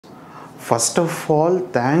First of all,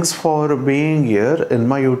 thanks for being here in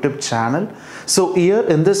my YouTube channel. So here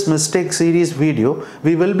in this mistake series video,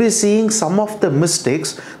 we will be seeing some of the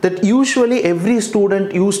mistakes that usually every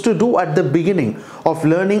student used to do at the beginning of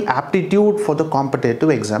learning aptitude for the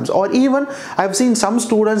competitive exams, or even I've seen some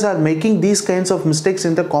students are making these kinds of mistakes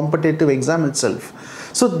in the competitive exam itself.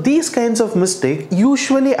 So these kinds of mistakes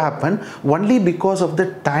usually happen only because of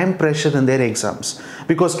the time pressure in their exams,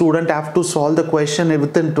 because students have to solve the question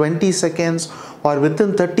within 20 seconds or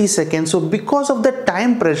within 30 seconds. So because of the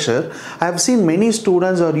time pressure, I have seen many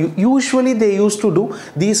students, or usually they used to do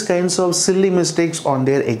these kinds of silly mistakes on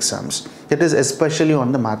their exams. That is especially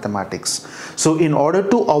on the mathematics. So in order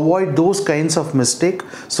to avoid those kinds of mistakes,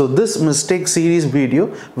 so this mistake series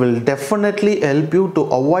video will definitely help you to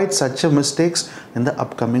avoid such a mistakes in the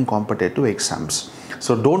upcoming competitive exams.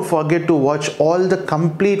 So don't forget to watch all the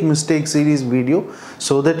complete mistake series video,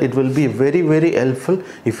 so that it will be very helpful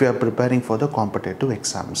if you are preparing for the competitive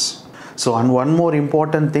exams. So, and one more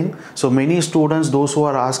important thing, so many students, those who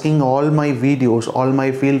are asking all my videos, all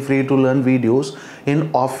my feel free to learn videos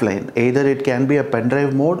in offline, either it can be a pen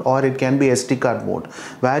drive mode or it can be SD card mode,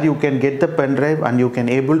 where you can get the pen drive and you can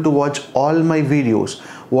able to watch all my videos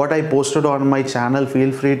what I posted on my channel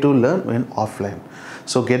feel free to learn in offline.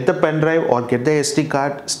 So get the pen drive or get the SD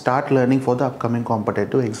card, start learning for the upcoming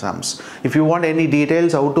competitive exams. If you want any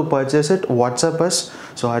details how to purchase it, WhatsApp us,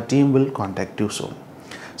 so our team will contact you soon.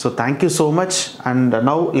 So thank you so much, and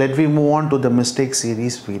now let me move on to the mistake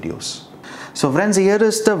series videos. So friends, here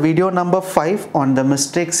is the video number 5 on the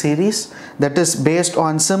mistake series, that is based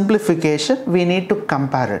on simplification. We need to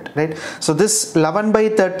compare it, right? So this 11 by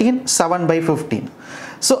 13, 7 by 15.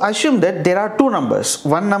 So assume that there are two numbers.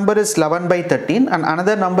 One number is 11 by 13 and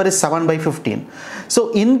another number is 7 by 15.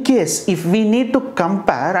 So in case if we need to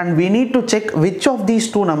compare and we need to check which of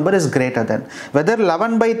these two numbers is greater than, whether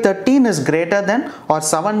 11 by 13 is greater than or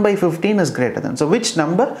 7 by 15 is greater than. So which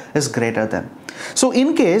number is greater than? So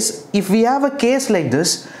in case if we have a case like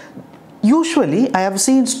this, usually I have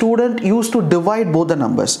seen students used to divide both the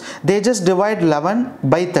numbers. They just divide 11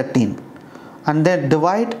 by 13 and then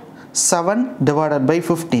divide 7 divided by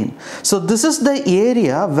 15. So this is the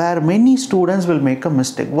area where many students will make a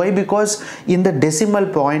mistake. Why? Because in the decimal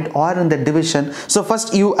point or in the division, so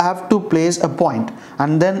first you have to place a point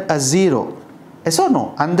and then a 0. Yes or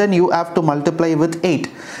no? And then you have to multiply with 8.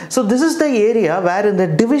 So this is the area where in the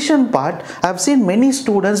division part I have seen many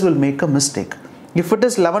students will make a mistake. If it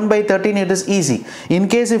is 11 by 13, it is easy. In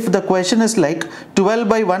case if the question is like 12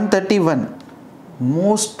 by 131,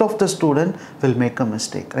 most of the student will make a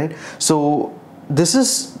mistake, right? So this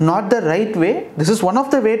is not the right way. This is one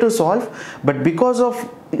of the way to solve, but because of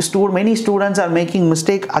many students are making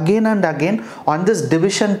mistake again and again on this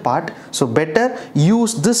division part, so better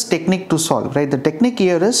use this technique to solve, right? The technique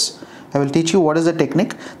here is, I will teach you what is the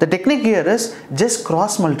technique. The technique here is just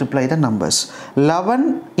cross multiply the numbers.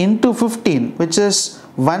 11 into 15, which is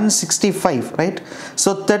 165, right?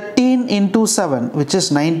 So 13 into 7, which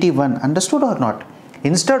is 91. Understood or not?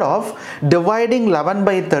 Instead of dividing 11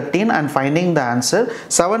 by 13 and finding the answer,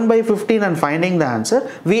 7 by 15 and finding the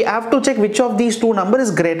answer, we have to check which of these two numbers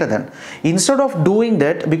is greater than. Instead of doing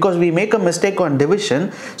that, because we make a mistake on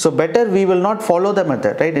division, so better we will not follow the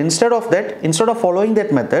method, right? Instead of that, instead of following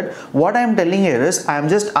that method, what I am telling here is, I am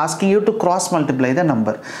just asking you to cross multiply the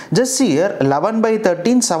number. Just see here, 11 by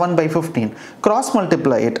 13, 7 by 15. Cross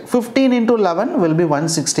multiply it. 15 into 11 will be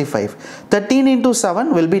 165. 13 into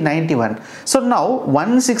 7 will be 91. So now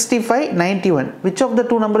 165, 91, which of the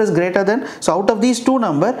two numbers is greater than? So out of these two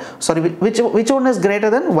numbers, sorry, which one is greater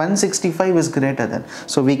than? 165 is greater than.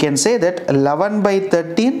 So we can say that 11 by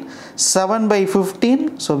 13, 7 by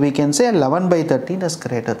 15, so we can say 11 by 13 is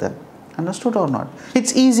greater than. Understood or not?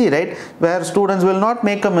 It's easy, right? Where students will not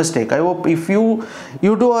make a mistake. I hope if you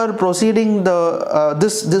two are proceeding the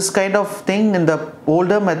this kind of thing in the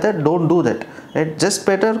older method, don't do that. Right? Just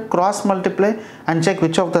better cross multiply and check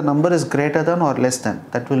which of the number is greater than or less than.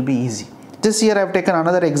 That will be easy. This here I have taken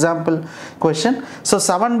another example question. So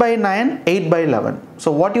 7 by 9, 8 by 11.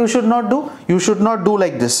 So what you should not do? You should not do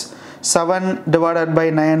like this. 7 divided by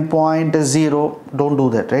 9.0. Don't do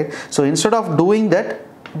that, right? So instead of doing that,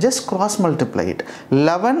 just cross multiply it.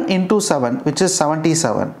 11 into 7, which is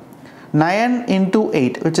 77. 9 into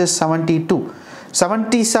 8, which is 72.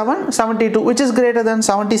 77, 72, which is greater than?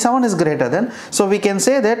 77 is greater than. So we can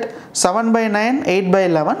say that 7 by 9, 8 by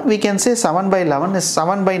 11, we can say 7 by 11 is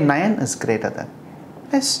 7 by 9 is greater than.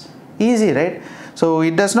 Yes, easy, right? So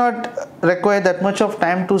it does not require that much of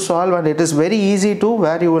time to solve, and it is very easy to,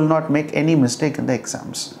 where you will not make any mistake in the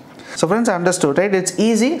exams. So friends, understood, right? It's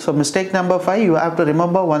easy. So mistake number 5, you have to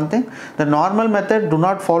remember one thing. The normal method, do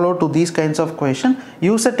not follow to these kinds of question.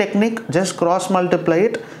 Use a technique, just cross multiply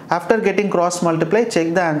it. After getting cross multiply,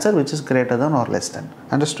 check the answer which is greater than or less than.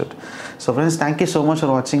 Understood? So friends, thank you so much for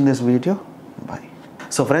watching this video. Bye.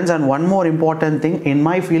 So friends, and one more important thing, in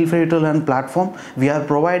my Feel Free to Learn platform, we are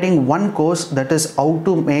providing one course that is how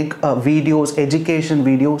to make videos, education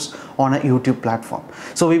videos on a YouTube platform.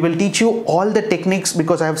 So we will teach you all the techniques,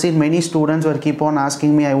 because I have seen many students who keep on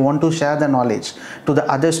asking me, I want to share the knowledge to the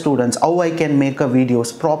other students, how I can make a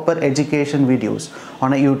videos, proper education videos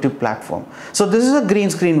on a YouTube platform. So this is a green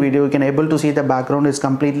screen video. You can able to see the background is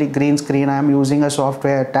completely green screen. I am using a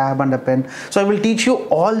software, a tab and a pen. So I will teach you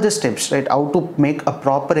all the steps, right? How to make a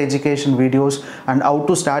proper education videos and how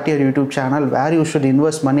to start your YouTube channel, where you should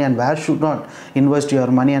invest money and where should not invest your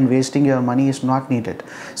money, and wasting your money is not needed.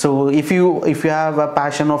 So if you have a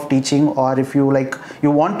passion of teaching, or if you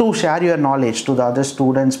want to share your knowledge to the other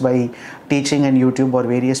students by teaching in YouTube or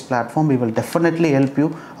various platform, we will definitely help you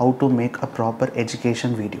how to make a proper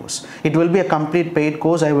education videos. It will be a complete paid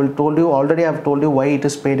course. I have told you why it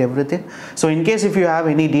is paid, everything. So in case if you have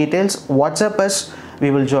any details, WhatsApp us. We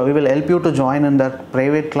will help you to join in the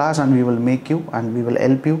private class, and we will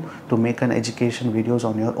help you to make an education videos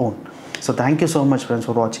on your own. So thank you so much friends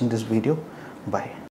for watching this video. Bye.